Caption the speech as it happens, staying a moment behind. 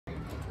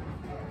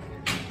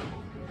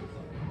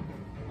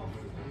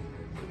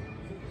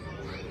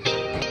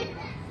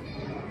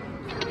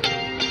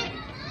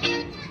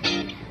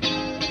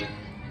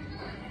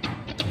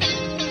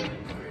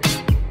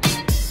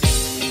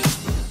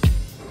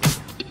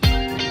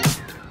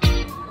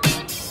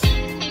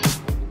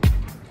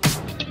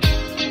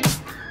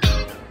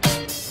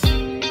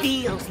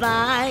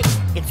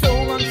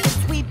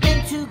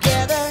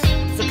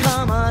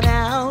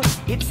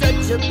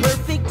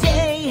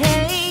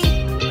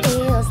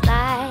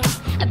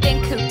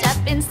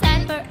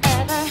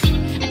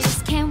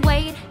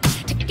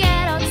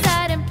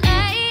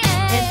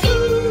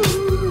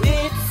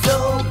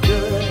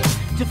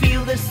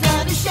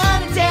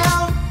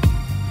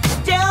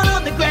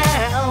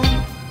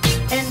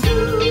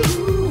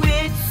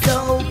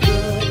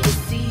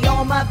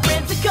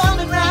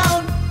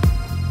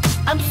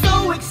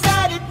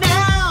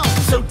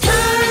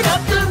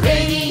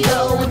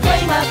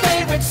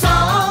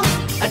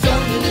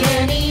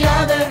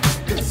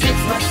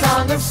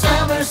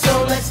summer, so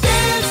let's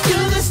dance to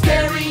the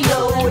stereo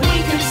and we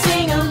can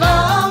sing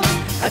along.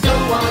 I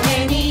don't want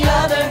any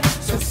other,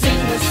 so sing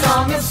the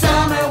song of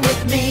summer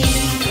with me.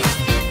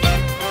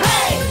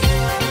 Hey!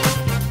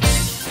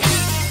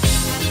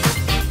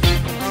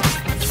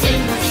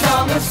 Sing the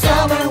song of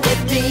summer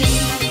with me.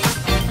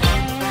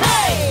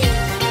 Hey!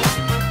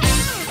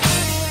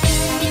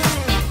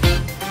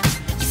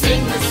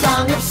 Sing the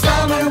song of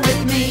summer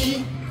with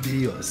me.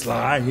 Feels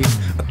like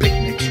a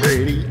picnic's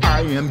ready,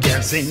 I am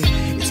guessing.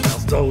 It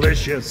smells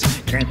delicious,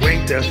 can't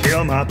wait to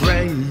fill my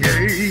plate.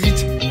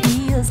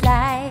 Feels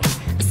like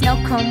a snow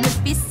cone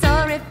would be so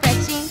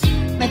refreshing.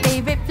 My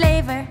favorite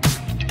flavor,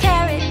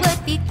 carrot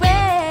would be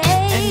great.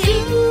 And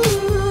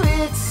ooh,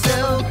 it's so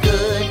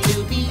good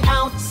to be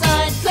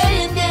outside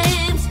playing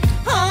games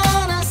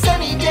on a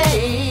sunny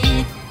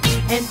day.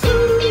 And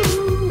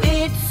ooh,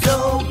 it's so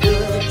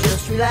good,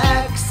 just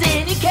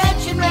relaxing and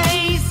catching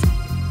rays.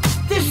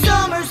 This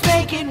summer's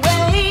making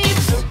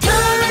waves, so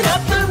turn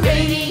up the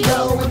radio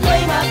and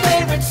play my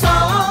favorite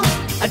song.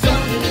 I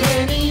don't need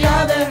any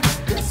other,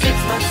 'cause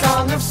it's my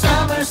song of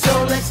summer. So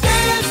let's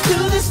dance to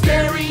the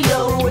stereo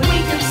and we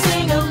can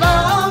sing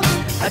along.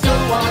 I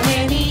don't want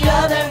any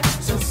other,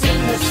 so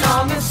sing the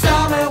song of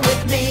summer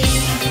with me.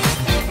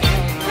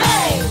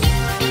 Hey!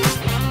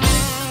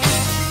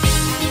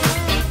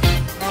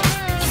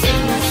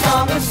 Sing the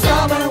song of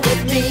summer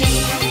with me.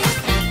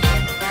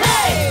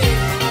 Hey!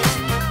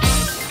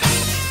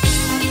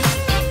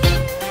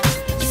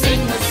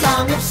 Sing the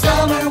song of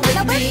summer with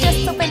Now we're me.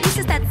 just so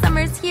felices that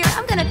summer's here.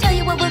 I'm gonna tell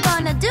you what we're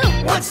gonna do.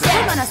 What's that?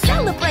 We're gonna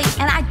celebrate,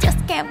 and I just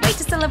can't wait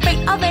to celebrate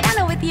all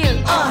verano with you.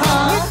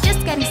 We're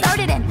just getting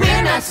started and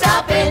We're not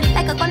stopping.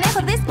 Like a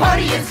conejo, this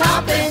Party is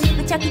hopping.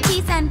 with Chuck E.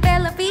 Cheese and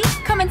Bella B.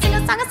 Come and sing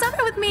a song of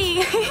summer with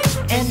me.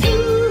 And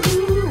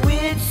ooh,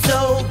 it's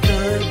so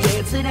good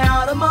dancing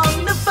out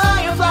among the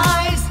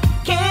fireflies.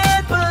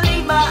 Can't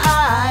believe my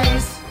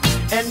eyes.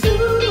 And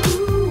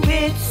ooh,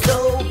 it's so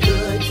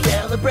good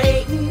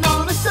celebrating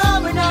on a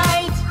summer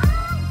night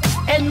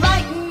and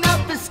lighting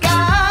up the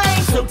sky.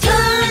 So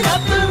turn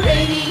up the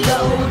radio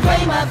and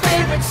play my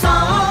favorite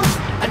song.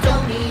 I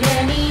don't need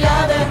any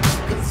other,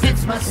 'cause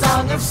it's my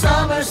song of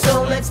summer.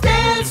 So let's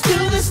dance to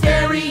the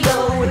stereo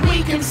and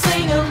we can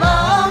sing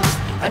along.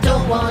 I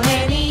don't want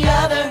any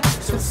other,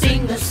 so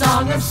sing the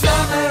song of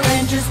summer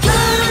and just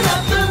turn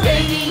up